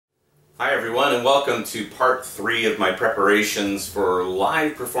Hi everyone, and welcome to part 3 of my preparations for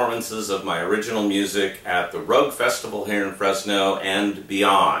live performances of my original music at the Rogue Festival here in Fresno and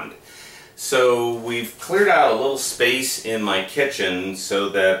beyond. So we've cleared out a little space in my kitchen so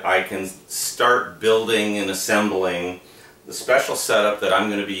that I can start building and assembling the special setup that I'm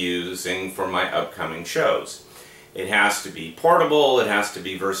going to be using for my upcoming shows. It has to be portable, it has to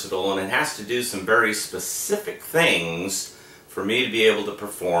be versatile, and it has to do some very specific things for me to be able to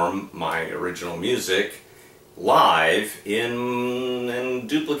perform my original music live and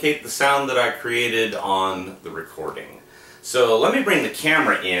duplicate the sound that I created on the recording. So let me bring the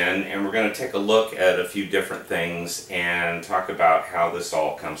camera in and we're going to take a look at a few different things and talk about how this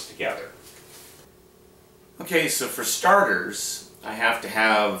all comes together. Okay, so for starters, I have to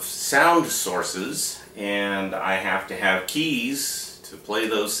have sound sources and I have to have keys to play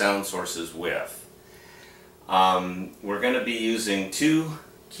those sound sources with. We're going to be using 2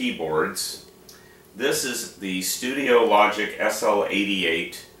 keyboards. This is the Studio Logic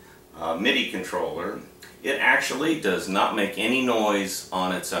SL88 MIDI controller. It actually does not make any noise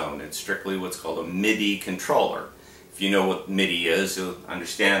on its own. It's strictly what's called a MIDI controller. If you know what MIDI is, you'll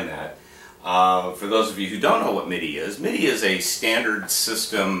understand that. For those of you who don't know what MIDI is a standard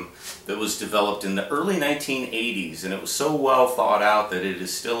system that was developed in the early 1980s, and it was so well thought out that it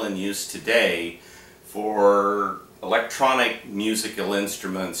is still in use today for electronic musical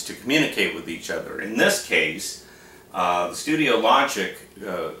instruments to communicate with each other. In this case, the Studio Logic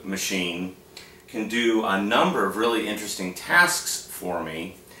machine can do a number of really interesting tasks for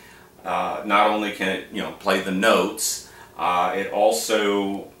me. Not only can it, play the notes, it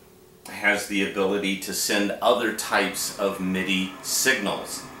also has the ability to send other types of MIDI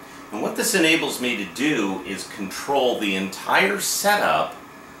signals. And what this enables me to do is control the entire setup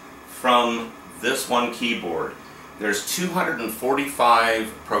from this one keyboard. There's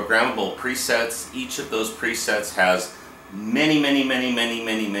 245 programmable presets. Each of those presets has many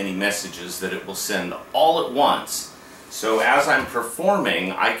messages that it will send all at once. So as I'm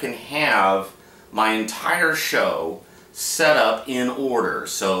performing, I can have my entire show set up in order.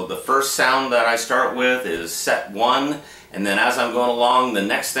 So the first sound that I start with is set 1, and then as I'm going along, the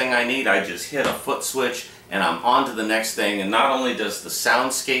next thing I need, I just hit a foot switch and I'm on to the next thing. And not only does the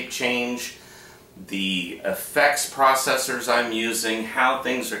soundscape change, the effects processors I'm using, how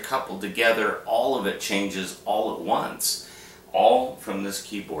things are coupled together, all of it changes all at once, all from this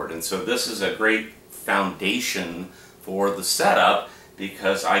keyboard. And so this is a great foundation for the setup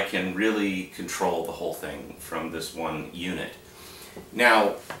because I can really control the whole thing from this one unit.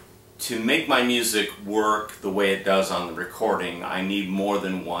 Now, to make my music work the way it does on the recording, I need more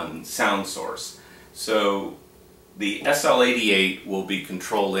than one sound source. So the SL88 will be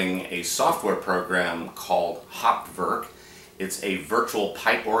controlling a software program called Hoptwerk. It's a virtual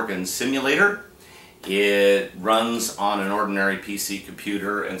pipe organ simulator. It runs on an ordinary PC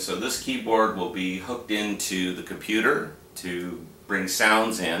computer, and so this keyboard will be hooked into the computer to bring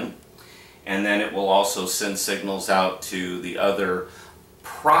sounds in, and then it will also send signals out to the other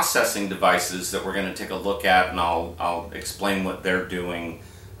processing devices that we're going to take a look at, and I'll explain what they're doing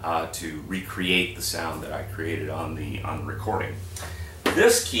to recreate the sound that I created on the recording.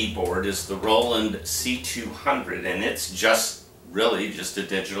 This keyboard is the Roland C200, and it's really just a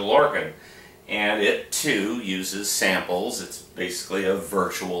digital organ. And it too uses samples. It's basically a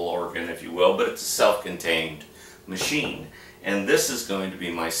virtual organ, if you will, but it's a self-contained machine. And this is going to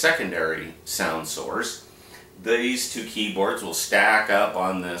be my secondary sound source. These 2 keyboards will stack up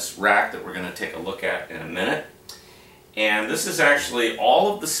on this rack that we're going to take a look at in a minute. And this is actually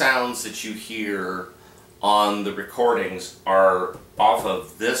all of the sounds that you hear on the recordings are off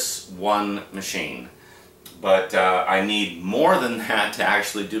of this one machine. But I need more than that to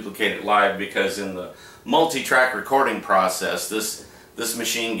actually duplicate it live, because in the multi-track recording process, this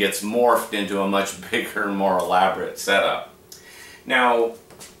machine gets morphed into a much bigger and more elaborate setup. Now,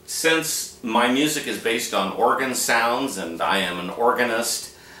 since my music is based on organ sounds and I am an organist,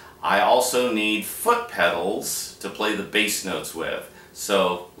 I also need foot pedals to play the bass notes with.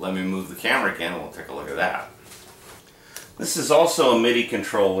 So let me move the camera again and we'll take a look at that. This is also a MIDI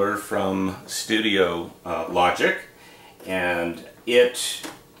controller from Studio Logic, and it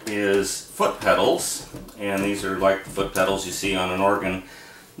is foot pedals, and these are like the foot pedals you see on an organ.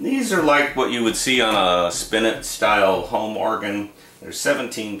 These are like what you would see on a spinet style home organ. There's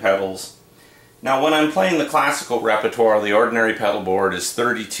 17 pedals. Now when I'm playing the classical repertoire, the ordinary pedal board is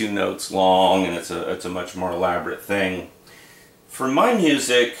 32 notes long, and it's a much more elaborate thing. For my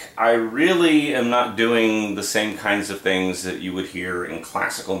music, I really am not doing the same kinds of things that you would hear in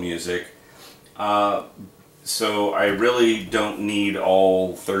classical music. So I really don't need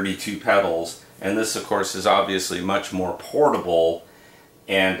all 32 pedals, and this of course is obviously much more portable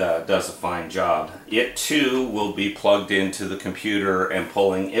and does a fine job. It too will be plugged into the computer and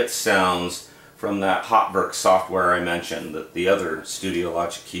pulling its sounds from that Hotwork software I mentioned that the other Studio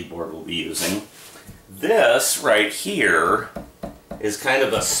Logic keyboard will be using. This right here is kind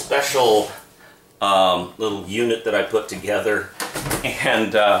of a special little unit that I put together,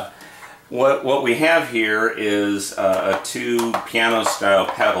 and what we have here is two piano style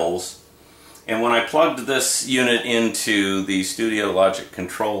pedals. And when I plugged this unit into the Studio Logic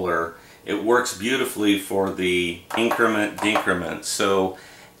controller, it works beautifully for the increment decrement. So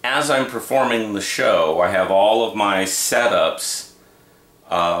as I'm performing the show, I have all of my setups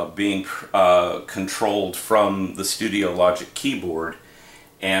being controlled from the Studio Logic keyboard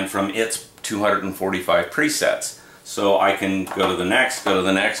and from its 245 presets. So I can go to the next, go to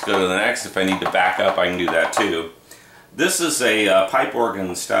the next, go to the next. If I need to back up, I can do that too. This is a pipe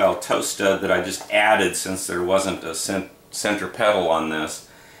organ style toe stud that I just added since there wasn't a center pedal on this.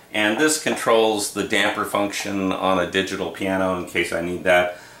 And this controls the damper function on a digital piano in case I need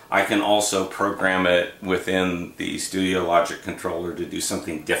that. I can also program it within the Studio Logic controller to do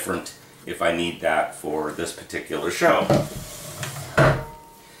something different if I need that for this particular show.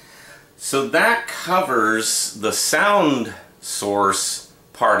 So that covers the sound source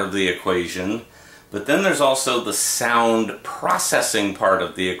part of the equation. But then there's also the sound processing part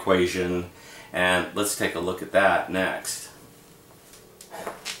of the equation, and let's take a look at that next.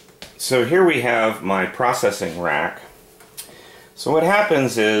 So here we have my processing rack. So what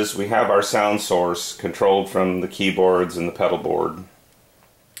happens is we have our sound source controlled from the keyboards and the pedal board.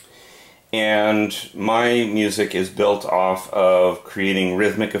 And my music is built off of creating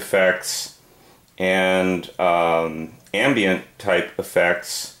rhythmic effects and ambient type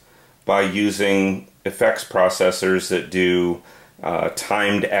effects by using effects processors that do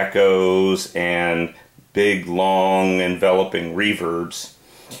timed echoes and big, long, enveloping reverbs.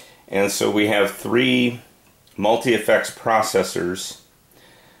 And so we have three multi-effects processors.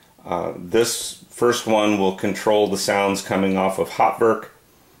 This first one will control the sounds coming off of Hotwork.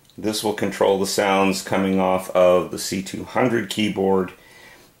 This will control the sounds coming off of the C200 keyboard.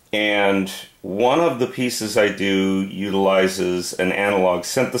 And one of the pieces I do utilizes an analog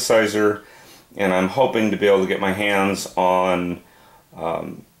synthesizer, and I'm hoping to be able to get my hands on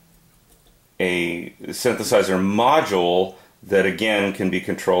a synthesizer module that again can be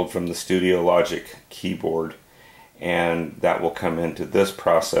controlled from the Studio Logic keyboard, and that will come into this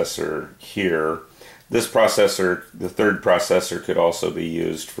processor here. This processor, the third processor, could also be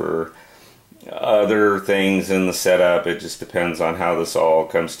used for other things in the setup. It just depends on how this all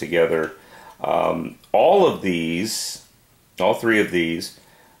comes together. All of these, all three of these,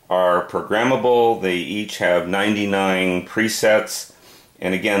 are programmable. They each have 99 presets,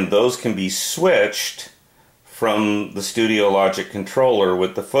 and again, those can be switched from the Studio Logic controller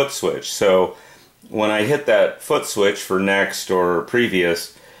with the foot switch. So when I hit that foot switch for next or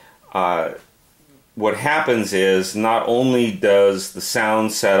previous, what happens is not only does the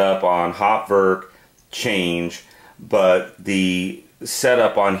sound setup on Hotwork change, but the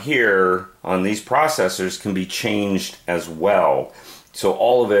setup on here on these processors can be changed as well. So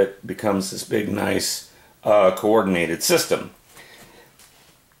all of it becomes this big, nice, coordinated system.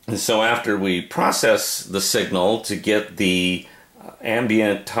 And so after we process the signal to get the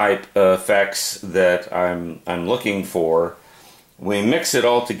ambient type effects that I'm looking for, we mix it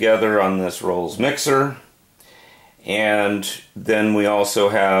all together on this Rolls mixer, and then we also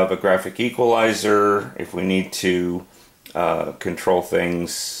have a graphic equalizer if we need to control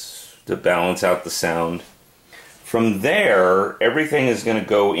things to balance out the sound. From there, everything is going to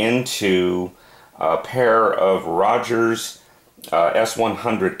go into a pair of Rogers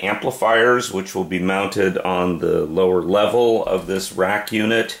S100 amplifiers, which will be mounted on the lower level of this rack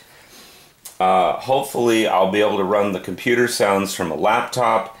unit. Hopefully I'll be able to run the computer sounds from a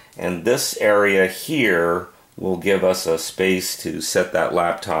laptop, and this area here will give us a space to set that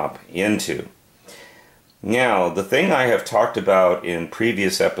laptop into. Now, the thing I have talked about in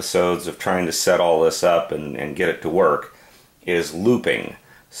previous episodes of trying to set all this up and get it to work is looping.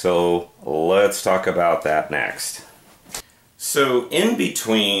 So let's talk about that next. So in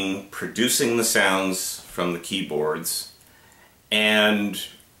between producing the sounds from the keyboards and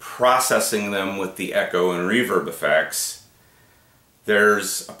processing them with the echo and reverb effects,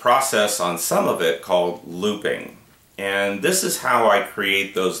 there's a process on some of it called looping. And this is how I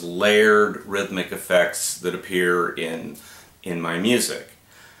create those layered rhythmic effects that appear in my music.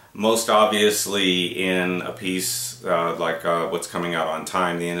 Most obviously in a piece like what's coming out on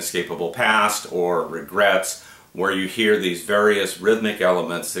time, The Inescapable Past, or Regrets, where you hear these various rhythmic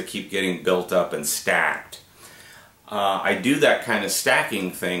elements that keep getting built up and stacked. I do that kind of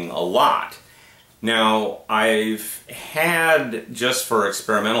stacking thing a lot. Now, I've had, just for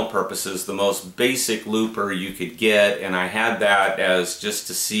experimental purposes, the most basic looper you could get, and I had that as just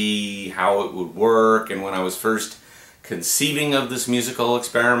to see how it would work, and when I was first conceiving of this musical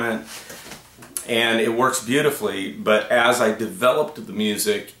experiment, and it works beautifully. But as I developed the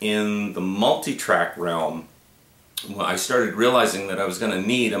music in the multi-track realm, well, I started realizing that I was going to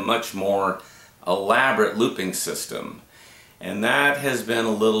need a much more elaborate looping system. And that has been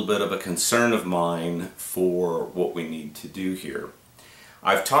a little bit of a concern of mine for what we need to do here.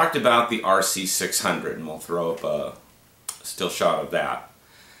 I've talked about the RC600, and we'll throw up a still shot of that.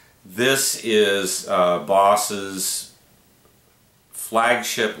 This is Boss's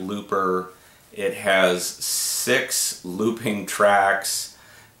flagship looper. It has 6 looping tracks.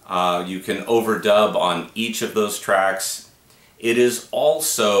 You can overdub on each of those tracks. It is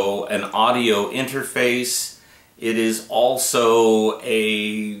also an audio interface. It is also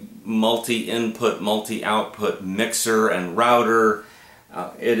a multi-input, multi-output mixer and router.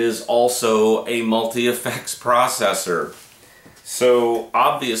 It is also a multi-effects processor. So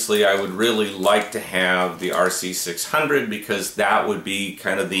obviously I would really like to have the RC600, because that would be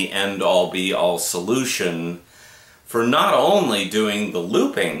kind of the end-all be-all solution for not only doing the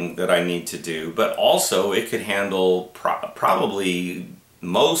looping that I need to do, but also it could handle probably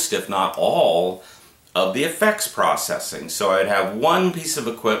most, if not all, of the effects processing. So I'd have one piece of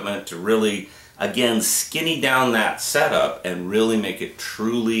equipment to really, again, skinny down that setup and really make it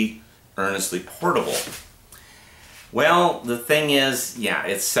truly, earnestly portable. Well, the thing is, yeah,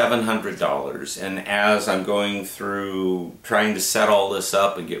 it's $700, and as I'm going through trying to set all this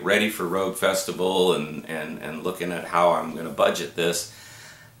up and get ready for Rogue Festival and looking at how I'm going to budget this,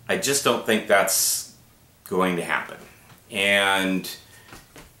 I just don't think that's going to happen. And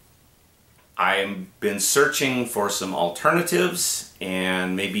I've been searching for some alternatives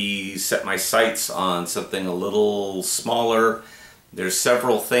and maybe set my sights on something a little smaller. There's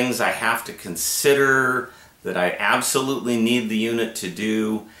several things I have to consider that I absolutely need the unit to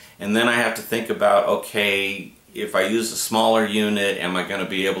do, and then I have to think about, okay, if I use a smaller unit, am I going to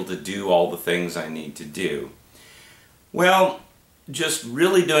be able to do all the things I need to do? Well, just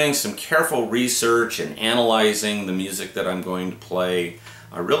really doing some careful research and analyzing the music that I'm going to play,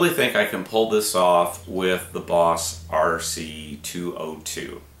 I really think I can pull this off with the Boss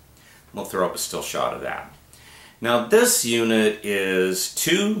RC202. We'll throw up a still shot of that. Now this unit is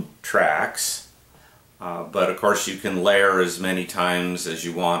 2 tracks, but of course you can layer as many times as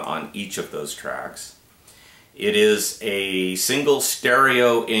you want on each of those tracks. It is a single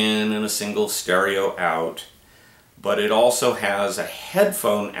stereo in and a single stereo out, but it also has a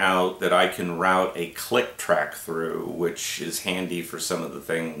headphone out that I can route a click track through, which is handy for some of the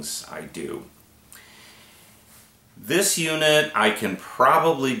things I do. This unit I can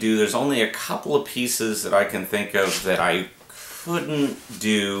probably do, there's only a couple of pieces that I can think of that I couldn't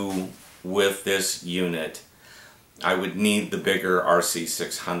do with this unit. I would need the bigger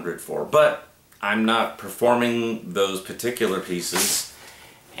RC600 for, but I'm not performing those particular pieces,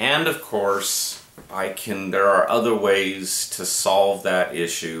 and of course there are other ways to solve that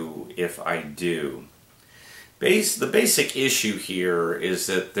issue if I do. The basic issue here is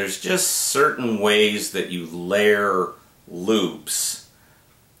that there's just certain ways that you layer loops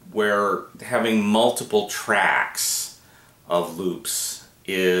where having multiple tracks of loops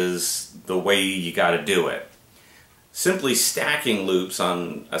is the way you got to do it. Simply stacking loops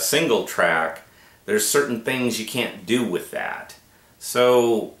on a single track, there's certain things you can't do with that.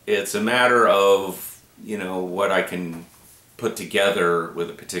 So it's a matter of, you know, what I can put together with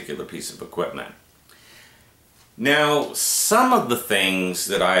a particular piece of equipment. Now, some of the things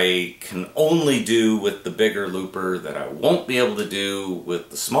that I can only do with the bigger looper that I won't be able to do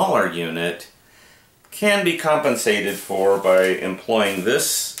with the smaller unit can be compensated for by employing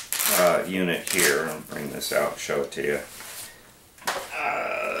this unit here. I'll bring this out, show it to you.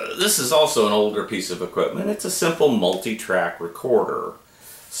 This is also an older piece of equipment. It's a simple multi-track recorder.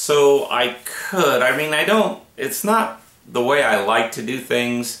 So it's not the way I like to do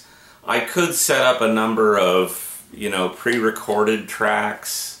things. I could set up a number of, you know, pre-recorded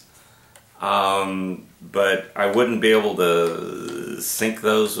tracks, but I wouldn't be able to sync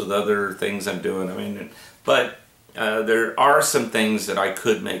those with other things I'm doing. But there are some things that I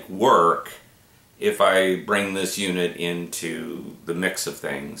could make work if I bring this unit into the mix of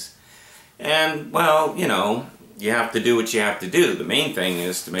things. And, well, you know, you have to do what you have to do. The main thing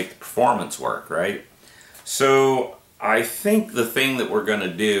is to make the performance work, right? So I think the thing that we're going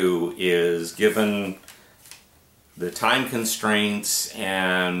to do is, given the time constraints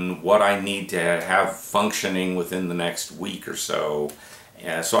and what I need to have functioning within the next week or so,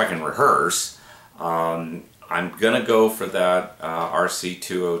 so I can rehearse, I'm going to go for that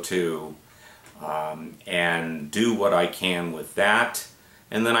RC202 and do what I can with that.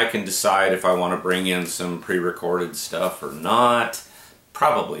 And then I can decide if I want to bring in some pre-recorded stuff or not.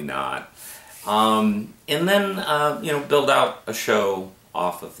 Probably not. And then, you know, build out a show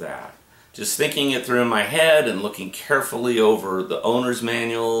off of that. Just thinking it through in my head and looking carefully over the owner's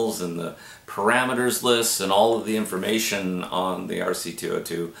manuals and the parameters lists and all of the information on the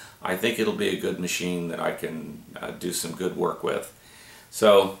RC202, I think it'll be a good machine that I can do some good work with.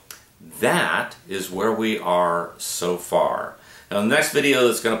 So that is where we are so far. Now, the next video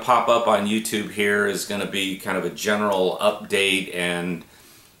that's going to pop up on YouTube here is going to be kind of a general update and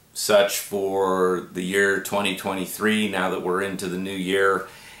such for the year 2023, now that we're into the new year.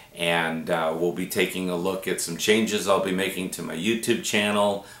 And we'll be taking a look at some changes I'll be making to my YouTube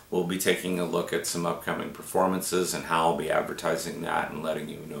channel. We'll be taking a look at some upcoming performances and how I'll be advertising that and letting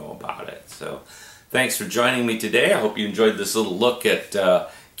you know about it. So thanks for joining me today. I hope you enjoyed this little look at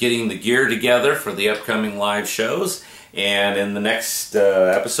getting the gear together for the upcoming live shows. And in the next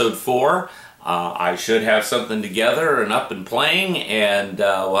episode 4, I should have something together and up and playing, and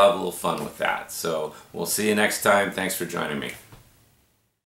we'll have a little fun with that. So we'll see you next time. Thanks for joining me.